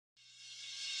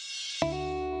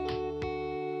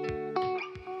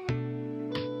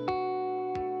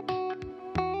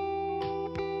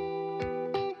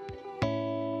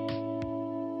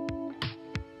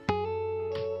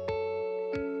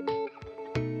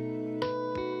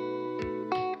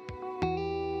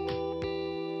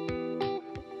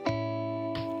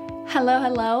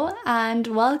Hello, and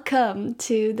welcome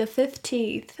to the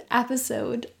 15th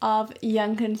episode of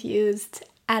Young Confused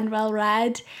and Well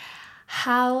Read.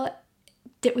 How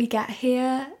did we get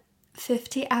here?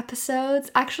 50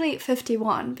 episodes? Actually,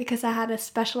 51, because I had a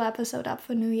special episode up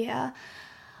for New Year.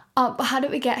 But how did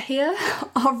we get here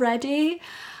already?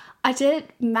 I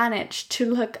did manage to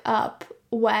look up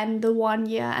when the 1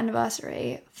 year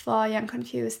anniversary for Young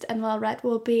Confused and Well Read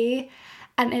will be.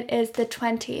 And it is the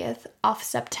 20th of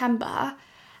September.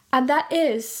 And that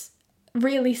is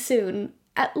really soon,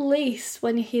 at least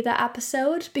when you hear that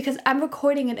episode, because I'm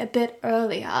recording it a bit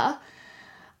earlier.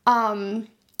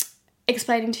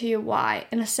 Explaining to you why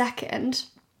in a second.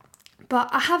 But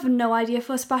I have no idea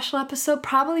for a special episode.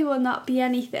 Probably will not be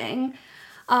anything.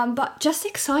 But just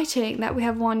exciting that we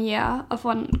have 1 year of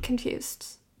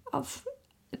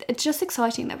It's just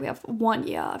exciting that we have 1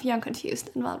 year of Young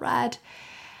Confused and Well Read.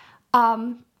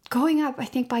 Going up, I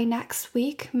think, by next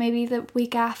week, maybe the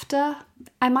week after.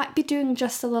 I might be doing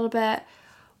just a little bit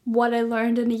what I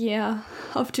learned in a year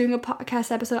of doing a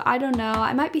podcast episode. I don't know.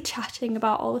 I might be chatting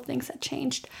about all the things that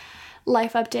changed.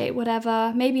 Life update,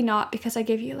 whatever. Maybe not, because I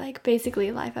give you basically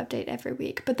a life update every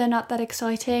week, but they're not that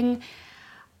exciting.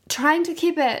 Trying to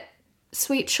keep it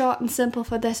sweet, short, and simple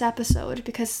for this episode,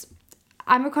 because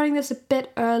I'm recording this a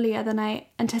bit earlier than I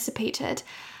anticipated.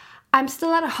 I'm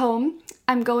still at home.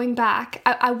 I'm going back.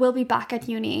 I will be back at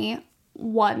uni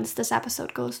once this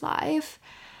episode goes live.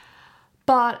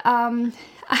 But I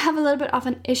have a little bit of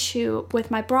an issue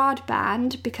with my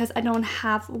broadband because I don't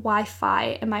have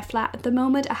Wi-Fi in my flat at the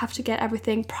moment. I have to get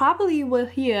everything. Probably you will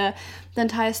hear the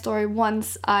entire story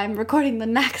once I'm recording the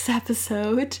next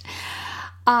episode.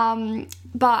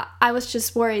 But I was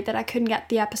just worried that I couldn't get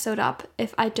the episode up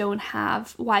if I don't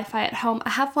have Wi-Fi at home. I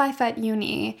have Wi-Fi at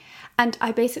uni, and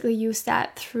I basically used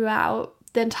that throughout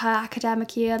the entire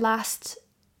academic year last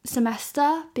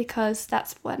semester because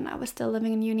that's when I was still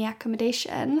living in uni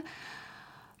accommodation.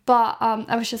 But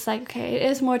I was just like, okay, it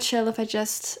is more chill if I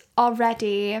just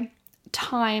already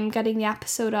time getting the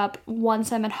episode up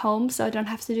once I'm at home, so I don't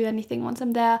have to do anything once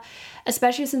I'm there,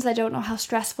 especially since I don't know how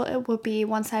stressful it will be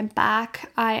once I'm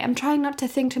back. I am trying not to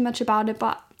think too much about it,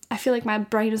 but I feel like my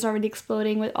brain is already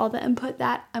exploding with all the input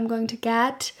that I'm going to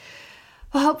get.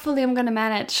 Well, hopefully I'm going to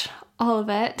manage all of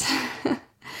it.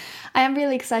 I am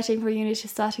really excited for uni to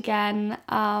start again,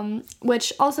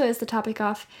 which also is the topic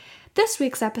of this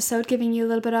week's episode, giving you a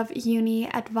little bit of uni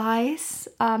advice.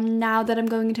 Now that I'm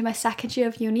going into my second year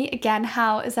of uni, again,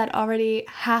 how is that already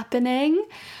happening?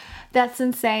 That's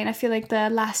insane. I feel like the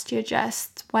last year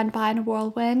just went by in a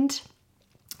whirlwind.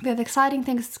 We have exciting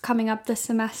things coming up this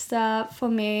semester for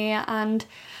me, and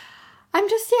I'm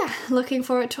just, looking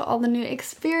forward to all the new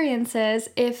experiences.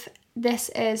 If this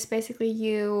is basically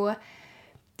you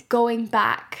going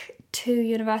back to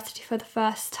university for the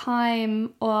first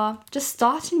time or just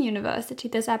starting university,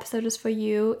 this episode is for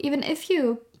you. Even if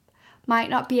you might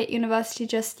not be at university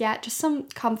just yet, just some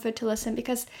comfort to listen,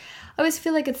 because I always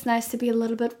feel like it's nice to be a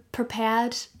little bit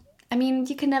prepared. I mean,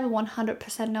 you can never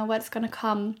 100% know what's going to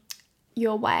come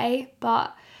your way,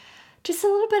 but just a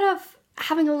little bit of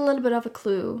having a little bit of a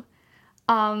clue,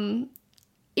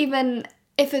 even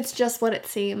if it's just what it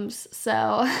seems.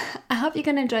 So I hope you're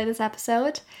going to enjoy this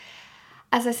episode.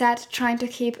 As I said, trying to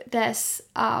keep this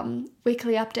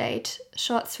weekly update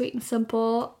short, sweet, and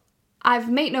simple.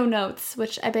 I've made no notes,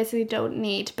 which I basically don't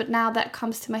need, but now that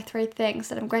comes to my 3 things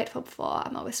that I'm grateful for,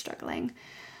 I'm always struggling.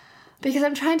 Because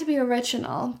I'm trying to be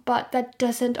original, but that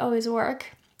doesn't always work.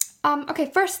 Okay,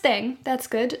 first thing, that's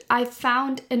good. I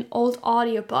found an old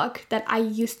audiobook that I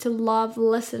used to love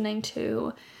listening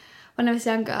to when I was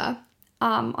younger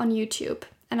on YouTube,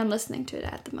 and I'm listening to it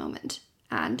at the moment.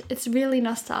 And it's really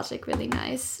nostalgic, really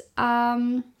nice.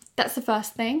 That's the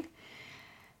first thing.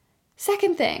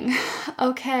 Second thing,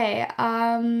 okay,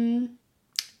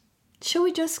 should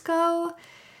we just go?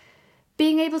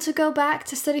 Being able to go back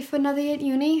to study for another year at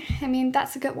uni, I mean,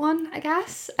 that's a good one, I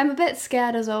guess. I'm a bit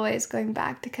scared, as always, going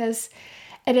back, because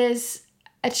it is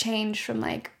a change from,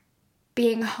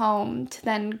 being home to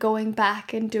then going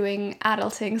back and doing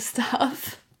adulting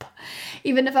stuff.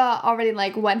 Even if I already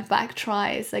went back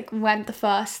twice, went the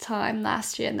first time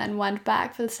last year and then went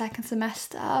back for the second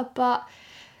semester, but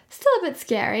still a bit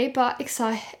scary, but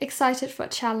excited for a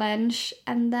challenge.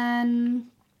 And then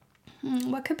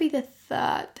what could be the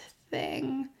third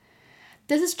thing?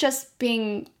 This is just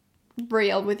being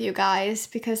real with you guys,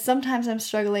 because sometimes I'm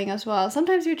struggling as well.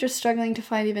 Sometimes you're just struggling to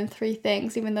find even 3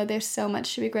 things, even though there's so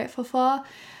much to be grateful for.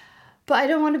 But I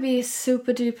don't want to be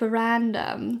super duper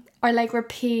random or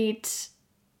repeat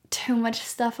too much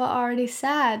stuff I already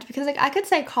said, because I could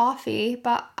say coffee,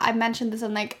 but I mentioned this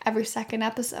in every second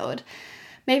episode.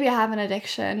 maybe I have an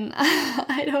addiction.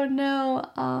 I don't know.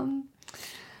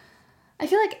 I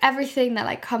feel like everything that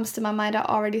like comes to my mind I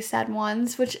already said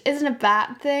once, which isn't a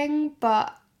bad thing,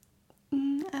 but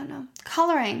I don't know.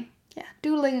 Coloring. Yeah,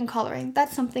 doodling and coloring.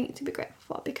 That's something to be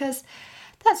grateful for because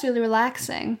that's really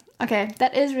relaxing. Okay,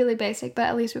 that is really basic, but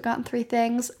at least we've gotten 3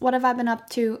 things. What have I been up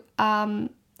to?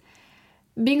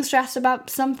 Being stressed about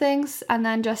some things and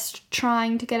then just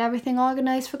trying to get everything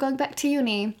organized for going back to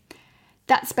uni.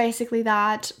 That's basically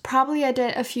that. Probably I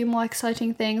did a few more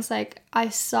exciting things, like I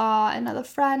saw another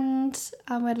friend.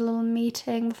 We had a little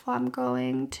meeting before I'm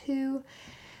going to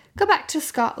go back to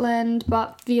Scotland,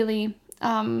 but really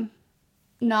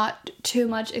not too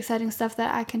much exciting stuff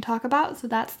that I can talk about, so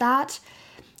that's that.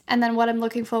 And then what I'm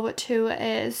looking forward to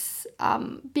is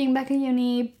being back in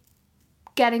uni,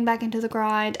 getting back into the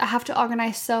grind. I have to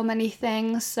organize so many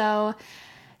things, so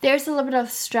there's a little bit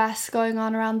of stress going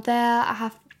on around there. I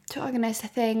have to organize the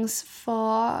things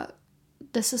for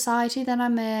the society that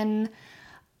I'm in,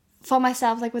 for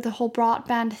myself, like with the whole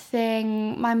broadband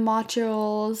thing, my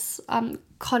modules,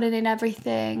 cutting in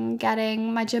everything,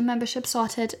 getting my gym membership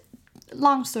sorted.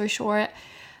 Long story short,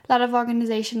 a lot of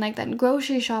organization, like then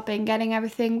grocery shopping, getting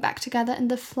everything back together in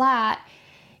the flat,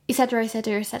 etc,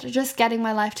 etc, etc, just getting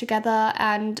my life together.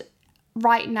 And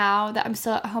right now that I'm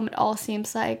still at home, it all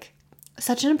seems like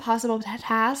such an impossible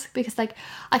task because like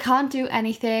I can't do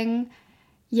anything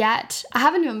yet. I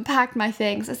haven't even packed my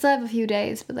things. I still have a few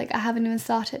days, but like I haven't even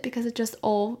started because it just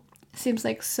all seems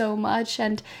like so much,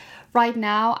 and right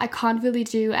now I can't really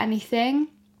do anything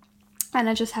and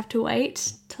I just have to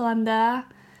wait till I'm there.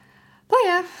 But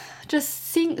yeah, just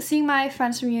seeing my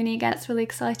friends from uni again, it's really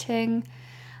exciting.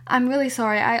 I'm really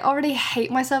sorry. I already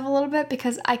hate myself a little bit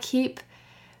because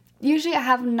usually I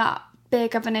have not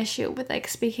big of an issue with like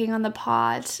speaking on the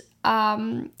pod,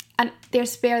 and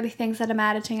there's barely things that I'm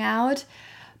editing out.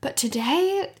 But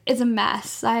today is a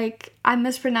mess. Like, I'm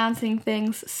mispronouncing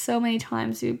things so many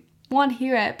times. You won't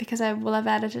hear it because I will have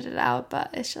edited it out, but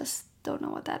it's just don't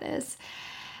know what that is.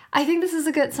 I think this is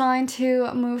a good sign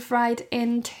to move right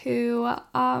into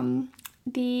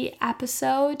the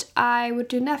episode. I would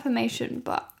do an affirmation,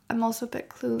 but I'm also a bit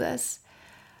clueless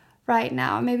right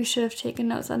now. I maybe should have taken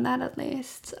notes on that at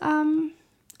least.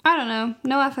 I don't know.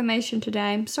 No affirmation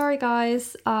today. Sorry,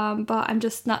 guys. But I'm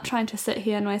just not trying to sit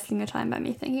here and wasting your time by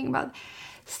me thinking about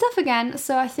stuff again.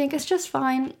 So I think it's just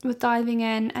fine with diving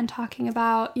in and talking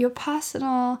about your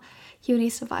personal uni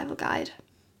survival guide.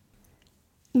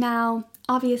 Now,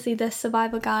 obviously this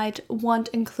survival guide won't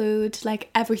include like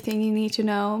everything you need to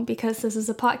know because this is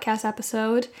a podcast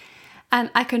episode and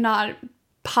I could not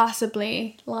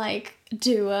possibly like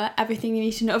do everything you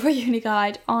need to know for uni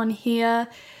guide on here.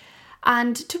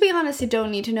 And to be honest, you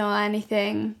don't need to know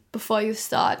anything before you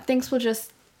start. Things will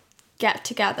just get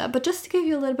together. But just to give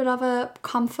you a little bit of a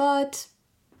comfort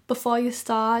before you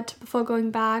start, before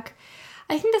going back,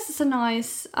 I think this is a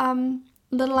nice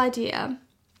little idea.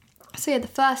 So yeah, the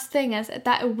first thing is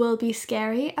that it will be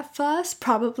scary at first,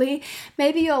 probably.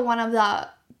 Maybe you're one of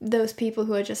those people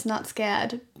who are just not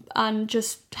scared and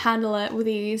just handle it with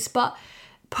ease, but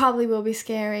probably will be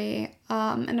scary,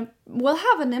 and it will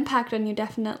have an impact on you,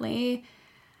 definitely.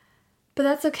 But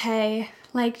that's okay.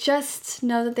 Like, just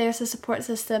know that there's a support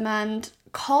system and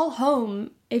call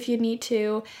home if you need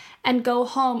to, and go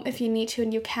home if you need to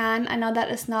and you can. I know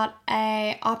that is not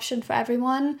an option for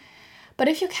everyone, but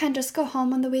if you can, just go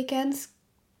home on the weekends.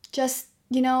 Just,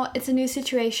 it's a new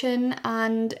situation,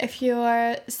 and if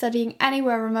you're studying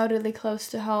anywhere remotely close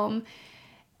to home,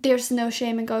 there's no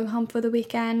shame in going home for the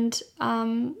weekend.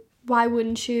 Why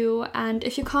wouldn't you? And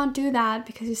if you can't do that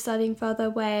because you're studying further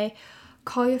away,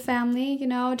 call your family,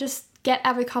 just get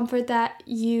every comfort that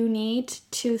you need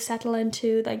to settle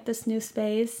into like this new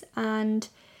space, and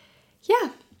yeah,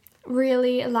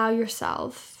 really allow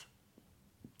yourself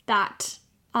that.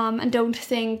 And don't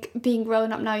think being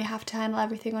grown up now you have to handle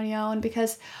everything on your own,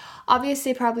 because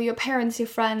obviously probably your parents, your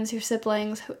friends, your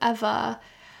siblings, whoever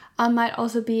might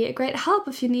also be a great help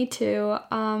if you need to.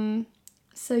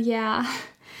 So yeah,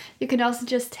 you can also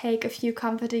just take a few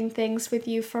comforting things with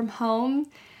you from home.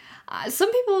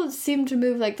 Some people seem to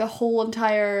move like the whole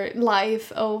entire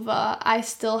life over. I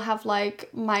still have like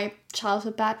my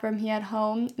childhood bedroom here at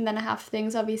home, and then I have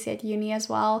things obviously at uni as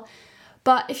well.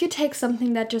 But if you take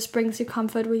something that just brings you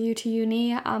comfort with you to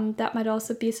uni, that might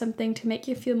also be something to make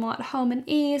you feel more at home and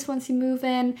ease once you move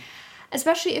in,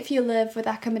 especially if you live with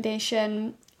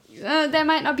accommodation. They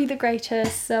might not be the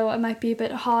greatest, so it might be a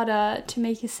bit harder to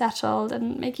make you settled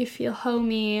and make you feel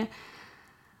homey.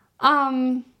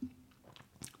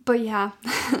 But yeah,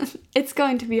 it's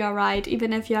going to be alright,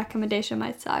 even if your accommodation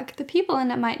might suck. The people in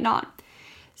it might not.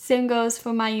 Same goes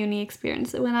for my uni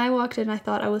experience. When I walked in, I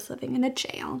thought I was living in a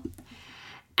jail.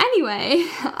 Anyway,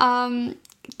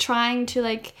 trying to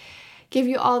like give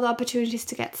you all the opportunities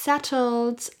to get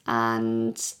settled,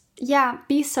 and yeah,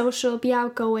 be social, be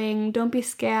outgoing, don't be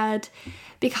scared,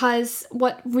 because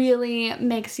what really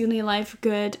makes uni life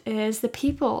good is the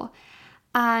people.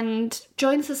 And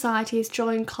join societies,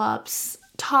 join clubs,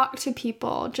 talk to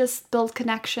people, just build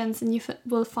connections, and you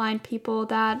will find people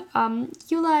that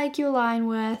you align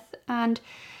with. And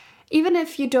even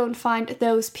if you don't find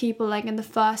those people like in the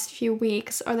first few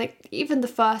weeks or like even the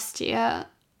first year,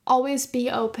 always be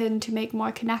open to make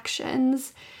more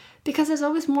connections, because there's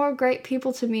always more great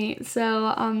people to meet.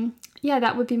 So yeah,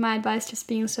 that would be my advice, just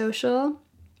being social,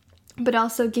 but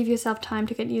also give yourself time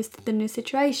to get used to the new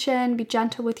situation, be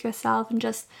gentle with yourself, and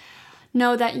just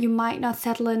know that you might not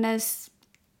settle in as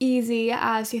easy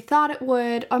as you thought it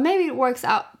would, or maybe it works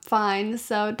out fine.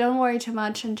 So don't worry too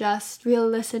much and just really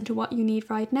listen to what you need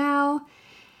right now.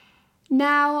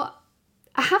 Now,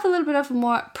 I have a little bit of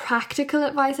more practical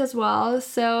advice as well.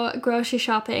 So grocery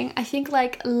shopping, I think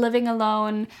like living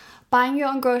alone, buying your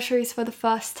own groceries for the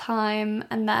first time,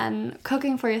 and then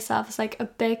cooking for yourself is like a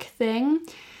big thing.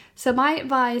 So my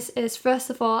advice is, first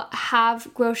of all,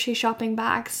 have grocery shopping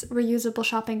bags, reusable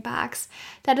shopping bags.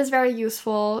 That is very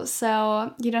useful,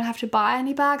 so you don't have to buy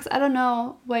any bags. I don't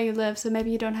know where you live, so maybe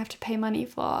you don't have to pay money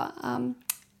for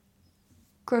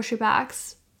grocery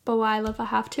bags, but where I live I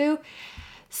have to.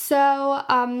 So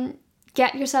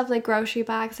get yourself like grocery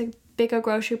bags, like bigger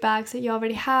grocery bags that you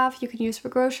already have, you can use for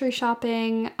grocery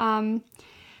shopping.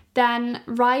 Then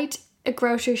write a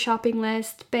grocery shopping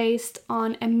list based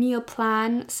on a meal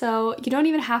plan. So you don't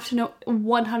even have to know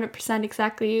 100%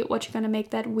 exactly what you're going to make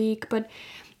that week, but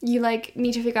you like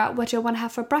need to figure out what you want to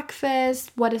have for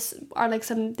breakfast, are like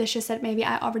some dishes that maybe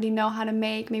I already know how to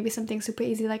make, maybe something super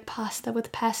easy like pasta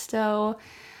with pesto.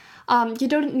 You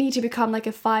don't need to become like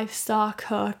a 5-star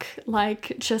cook,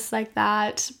 like just like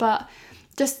that, but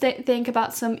just think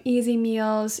about some easy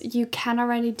meals you can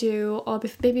already do, or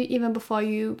maybe even before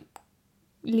you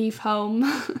leave home.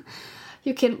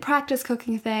 You can practice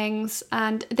cooking things,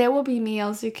 and there will be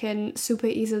meals you can super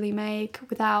easily make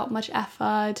without much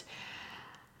effort,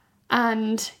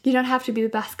 and you don't have to be the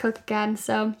best cook again.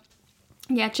 So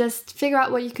yeah, just figure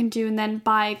out what you can do and then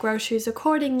buy groceries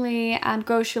accordingly. And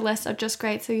grocery lists are just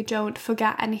great so you don't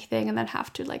forget anything and then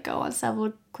have to like go on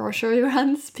several grocery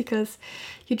runs because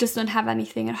you just don't have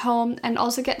anything at home. And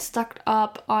also get stocked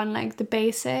up on like the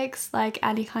basics, like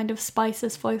any kind of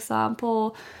spices, for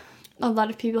example. A lot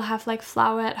of people have like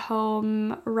flour at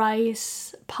home,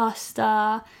 rice,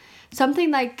 pasta,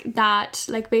 something like that,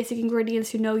 like basic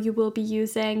ingredients you will be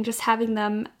using, just having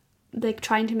them, like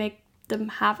trying to make them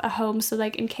have a home. So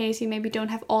like in case you maybe don't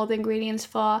have all the ingredients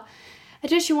for a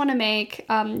dish you want to make,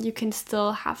 you can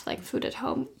still have like food at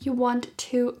home you want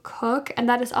to cook, and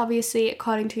that is obviously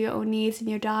according to your own needs and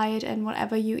your diet and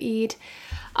whatever you eat,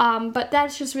 but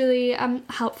that's just really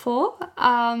helpful.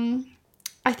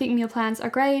 I think meal plans are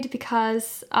great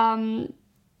because then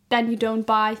you don't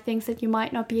buy things that you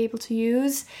might not be able to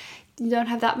use. You don't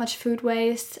have that much food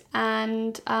waste,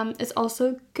 and it's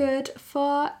also good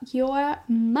for your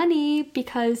money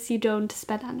because you don't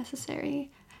spend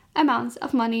unnecessary amounts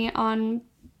of money on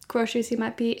groceries you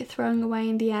might be throwing away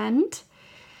in the end.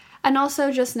 And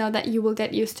also just know that you will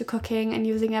get used to cooking and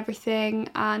using everything,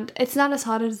 and it's not as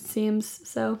hard as it seems.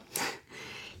 So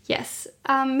yes,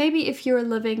 maybe if you're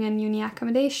living in uni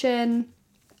accommodation,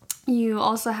 you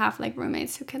also have like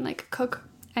roommates who can like cook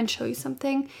and show you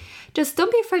something. Just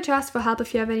don't be afraid to ask for help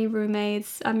if you have any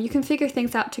roommates. You can figure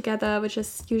things out together, which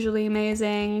is usually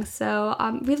amazing. So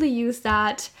really use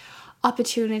that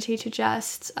opportunity to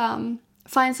just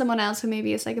find someone else who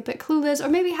maybe is like a bit clueless or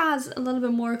maybe has a little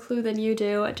bit more clue than you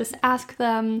do. Just ask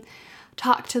them,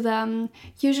 talk to them.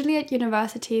 Usually at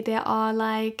university there are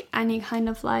like any kind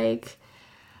of like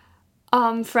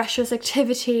freshers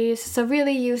activities, so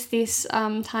really use these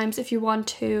times if you want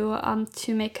to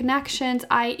make connections.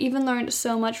 I even learned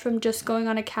so much from just going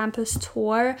on a campus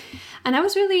tour, and I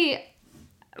was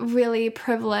really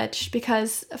privileged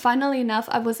because funnily enough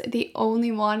I was the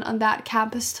only one on that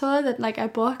campus tour that like I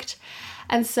booked,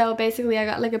 and so basically I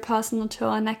got like a personal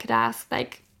tour and I could ask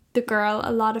like the girl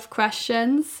a lot of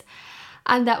questions,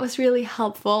 and that was really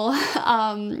helpful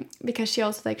because she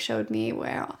also like showed me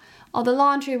where all the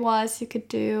laundry was you could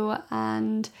do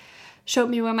and showed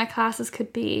me where my classes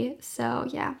could be. So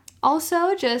yeah.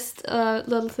 Also, just a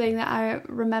little thing that I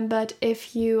remembered,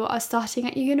 if you are starting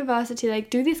at your university, like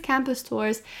do these campus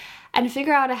tours and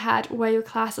figure out ahead where your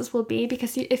classes will be,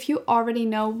 because if you already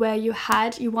know where you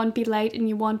won't be late and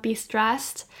you won't be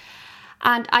stressed.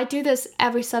 And I do this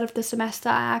every start of the semester.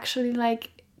 I actually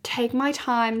like take my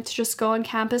time to just go on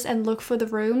campus and look for the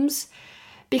rooms,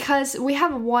 because we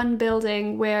have one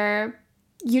building where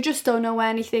you just don't know where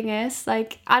anything is.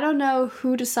 Like, I don't know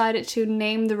who decided to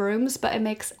name the rooms, but it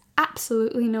makes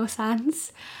absolutely no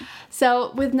sense.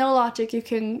 So with no logic, you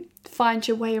can find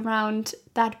your way around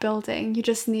that building. You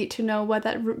just need to know where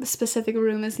that specific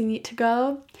room is you need to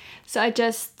go. So I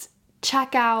just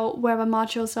check out where my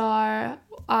modules are,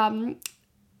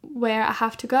 where I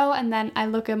have to go, and then I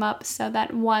look them up so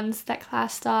that once that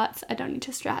class starts, I don't need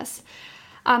to stress.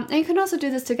 And you can also do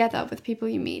this together with people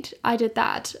you meet. I did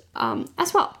that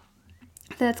as well.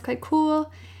 That's quite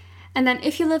cool. And then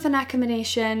if you live in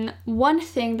accommodation, one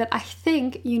thing that I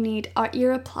think you need are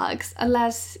earplugs,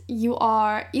 unless you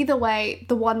are either way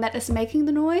the one that is making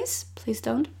the noise, please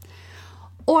don't,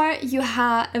 or you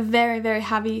have a very, very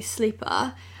heavy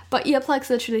sleeper. But earplugs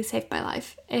literally saved my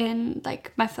life in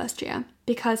like my first year,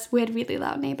 because we had really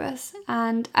loud neighbors.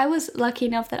 And I was lucky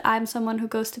enough that I'm someone who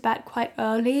goes to bed quite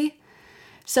early,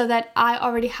 so that I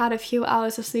already had a few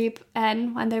hours of sleep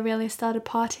in when they really started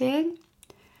partying.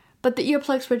 But the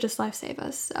earplugs were just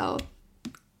lifesavers, so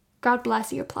God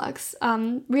bless earplugs.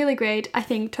 Really great, I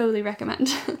think, totally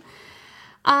recommend.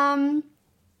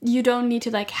 You don't need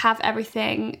to like have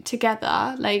everything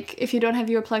together. Like, if you don't have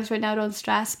earplugs right now, don't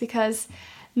stress, because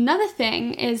another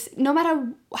thing is, no matter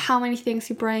how many things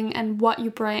you bring and what you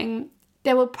bring,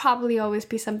 there will probably always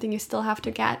be something you still have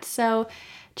to get. So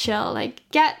chill, like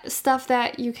get stuff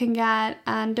that you can get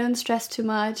and don't stress too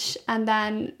much, and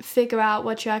then figure out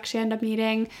what you actually end up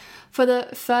needing. For the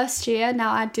first year,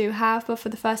 now I do have, but for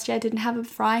the first year I didn't have a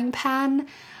frying pan.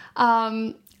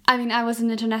 I mean, I was an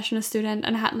international student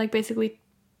and had like basically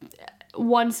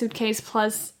one suitcase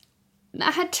plus,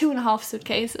 I had 2.5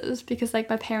 suitcases, because like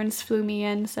my parents flew me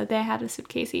in, so they had a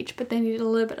suitcase each, but they needed a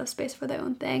little bit of space for their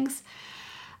own things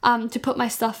to put my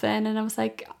stuff in. And I was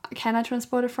like, can I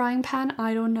transport a frying pan?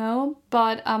 I don't know.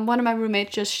 But one of my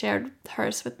roommates just shared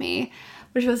hers with me,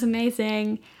 which was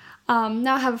amazing.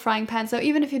 Now I have a frying pan, so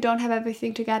even if you don't have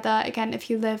everything together, again, if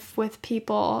you live with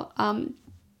people,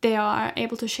 they are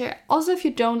able to share. Also, if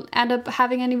you don't end up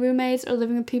having any roommates or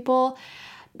living with people,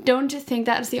 don't just think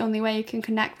that is the only way you can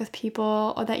connect with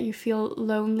people, or that you feel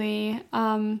lonely.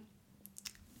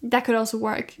 That could also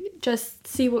work. Just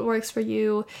see what works for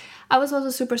you. I was also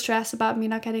super stressed about me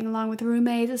not getting along with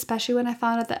roommates, especially when I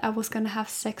found out that I was going to have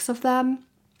 6 of them.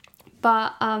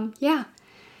 But yeah,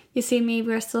 you see me,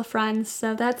 we're still friends,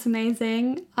 so that's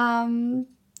amazing. Okay,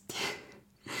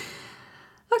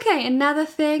 another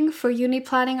thing for uni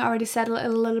planning, I already said a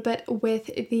little bit with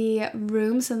the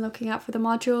rooms and looking out for the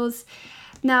modules.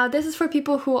 Now, this is for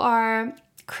people who are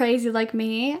crazy like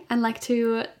me and like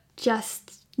to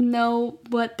just know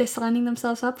what they're signing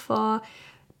themselves up for.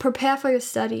 Prepare for your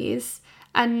studies,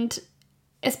 and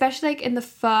especially like in the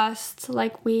first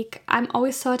like week, I'm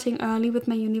always starting early with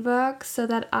my uni work, so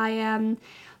that I am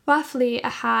roughly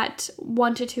ahead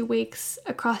 1 to 2 weeks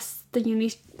across the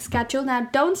uni schedule. Now,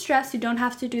 don't stress, you don't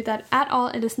have to do that at all.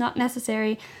 It is not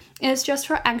necessary. It is just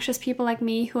for anxious people like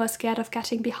me who are scared of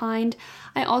getting behind.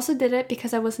 I also did it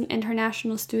because I was an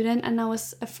international student and I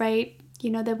was afraid,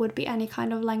 there would be any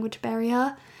kind of language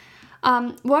barrier.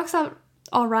 Works out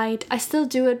all right. I still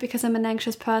do it because I'm an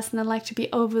anxious person and like to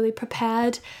be overly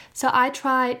prepared. So I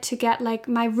try to get like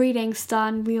my readings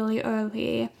done really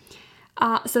early,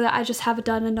 so that I just have it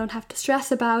done and don't have to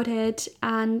stress about it.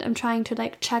 And I'm trying to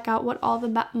like check out what all the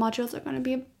modules are going to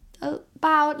be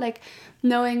about, like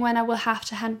knowing when I will have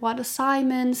to hand what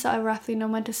assignments, so I roughly know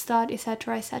when to start,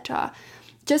 etc., etc.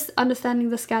 Just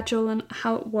understanding the schedule and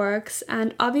how it works.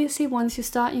 And obviously once you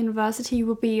start university, you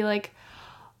will be like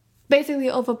basically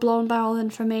overblown by all the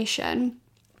information,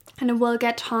 and it will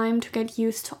get time to get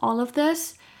used to all of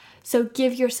this. So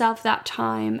give yourself that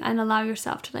time and allow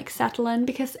yourself to like settle in,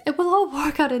 because it will all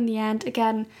work out in the end.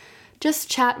 Again, just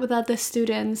chat with other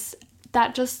students.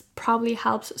 That just probably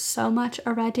helps so much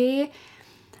already.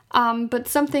 But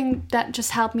something that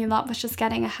just helped me a lot was just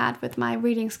getting ahead with my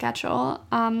reading schedule.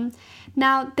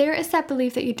 Now, there is that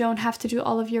belief that you don't have to do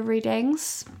all of your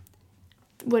readings,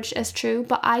 which is true,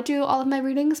 but I do all of my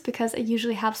readings because it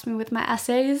usually helps me with my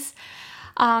essays,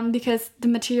 because the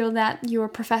material that your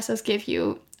professors give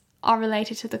you are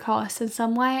related to the course in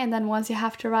some way, and then once you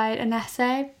have to write an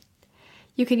essay,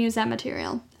 you can use that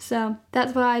material. So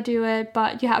that's why I do it,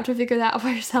 but you have to figure that out for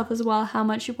yourself as well, how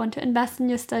much you want to invest in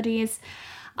your studies.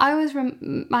 I always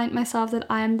remind myself that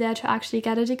I am there to actually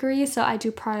get a degree, so I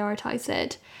do prioritize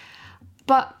it.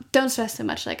 But don't stress too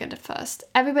much like I did first.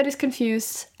 Everybody's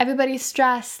confused, everybody's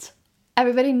stressed,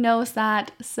 everybody knows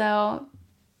that, so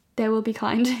they will be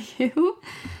kind to you.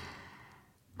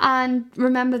 And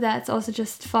remember that it's also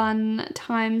just fun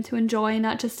time to enjoy,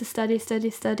 not just to study.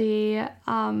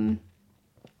 And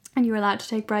you're allowed to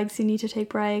take breaks, you need to take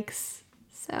breaks.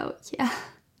 So yeah.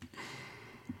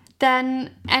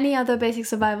 Then any other basic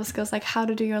survival skills, like how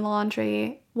to do your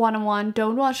laundry, 101,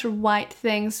 don't wash white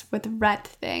things with red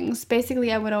things.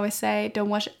 Basically, I would always say don't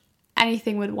wash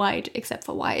anything with white except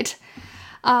for white.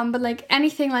 But like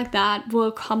anything like that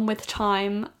will come with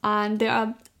time, and there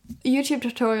are YouTube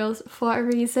tutorials for a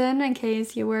reason in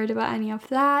case you're worried about any of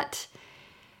that.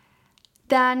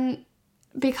 Then,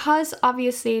 because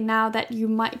obviously now that you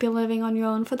might be living on your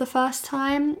own for the first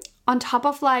time, on top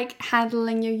of like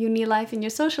handling your uni life and your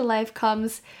social life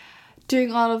comes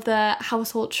doing all of the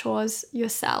household chores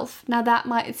yourself. Now that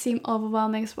might seem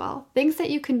overwhelming as well. Things that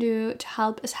you can do to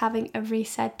help is having a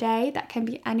reset day. That can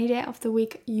be any day of the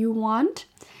week you want.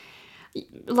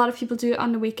 A lot of people do it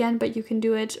on the weekend, but you can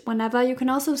do it whenever. You can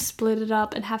also split it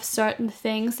up and have certain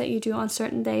things that you do on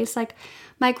certain days. Like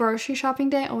my grocery shopping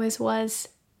day always was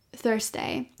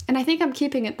Thursday. And I think I'm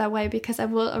keeping it that way because I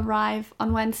will arrive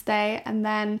on Wednesday and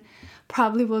then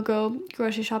probably will go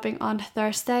grocery shopping on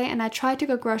Thursday. And I try to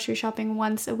go grocery shopping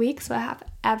once a week, so I have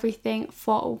everything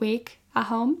for a week at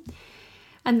home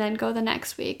and then go the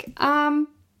next week.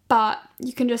 But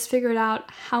you can just figure it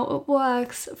out how it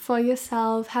works for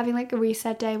yourself, having like a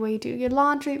reset day where you do your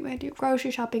laundry, where you do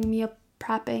grocery shopping, meal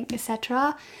prepping,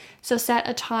 etc. So set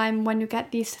a time when you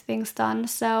get these things done,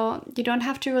 so you don't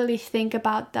have to really think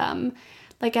about them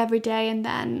like every day and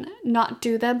then not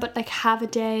do them, but like have a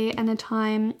day and a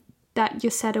time that you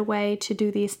set away to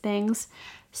do these things.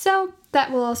 So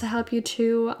that will also help you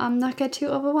to not get too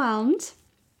overwhelmed.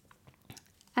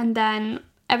 And then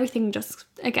everything just,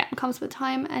 again, comes with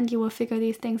time and you will figure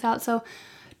these things out. So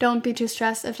don't be too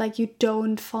stressed if like you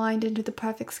don't find into the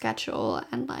perfect schedule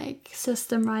and like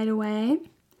system right away.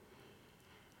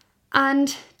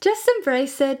 And just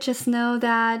embrace it. Just know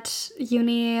that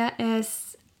uni is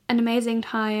an amazing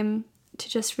time to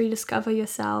just rediscover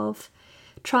yourself,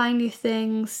 trying new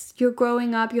things. You're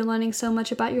growing up, you're learning so much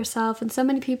about yourself, and so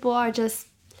many people are just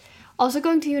also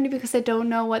going to uni because they don't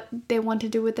know what they want to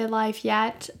do with their life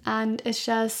yet. And it's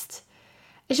just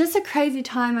a crazy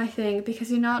time, I think, because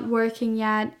you're not working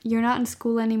yet, you're not in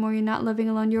school anymore, you're not living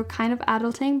alone, you're kind of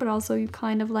adulting, but also you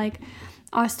kind of like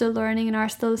are still learning and are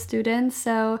still students.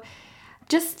 So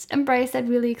just embrace that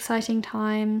really exciting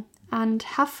time and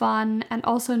have fun, and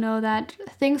also know that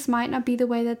things might not be the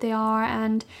way that they are,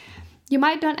 and you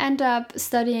might not end up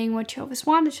studying what you always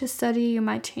wanted to study. You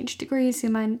might change degrees,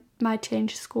 you might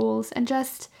change schools, and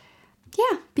just,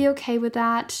 yeah, be okay with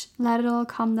that. Let it all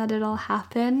come, let it all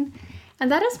happen.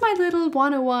 And that is my little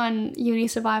 101 uni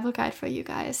survival guide for you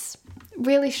guys.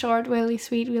 Really short, really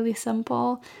sweet, really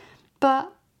simple, but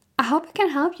I hope it can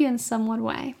help you in somewhat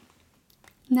way.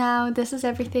 Now, this is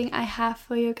everything I have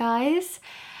for you guys.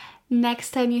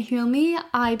 Next time you hear me,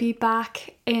 I'll be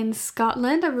back in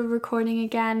Scotland. I'll be recording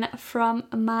again from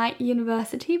my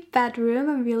university bedroom.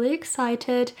 I'm really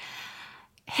excited.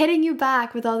 Hitting you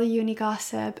back with all the uni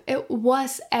gossip. It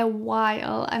was a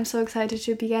while. I'm so excited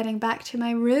to be getting back to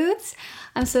my roots.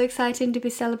 I'm so excited to be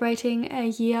celebrating a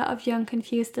year of Young,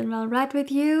 Confused and Well Read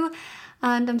with you.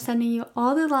 And I'm sending you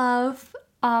all the love.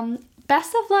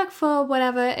 Best of luck for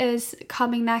whatever is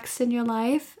coming next in your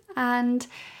life. And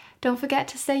don't forget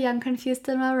to stay young, confused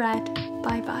and well read.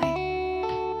 Bye bye.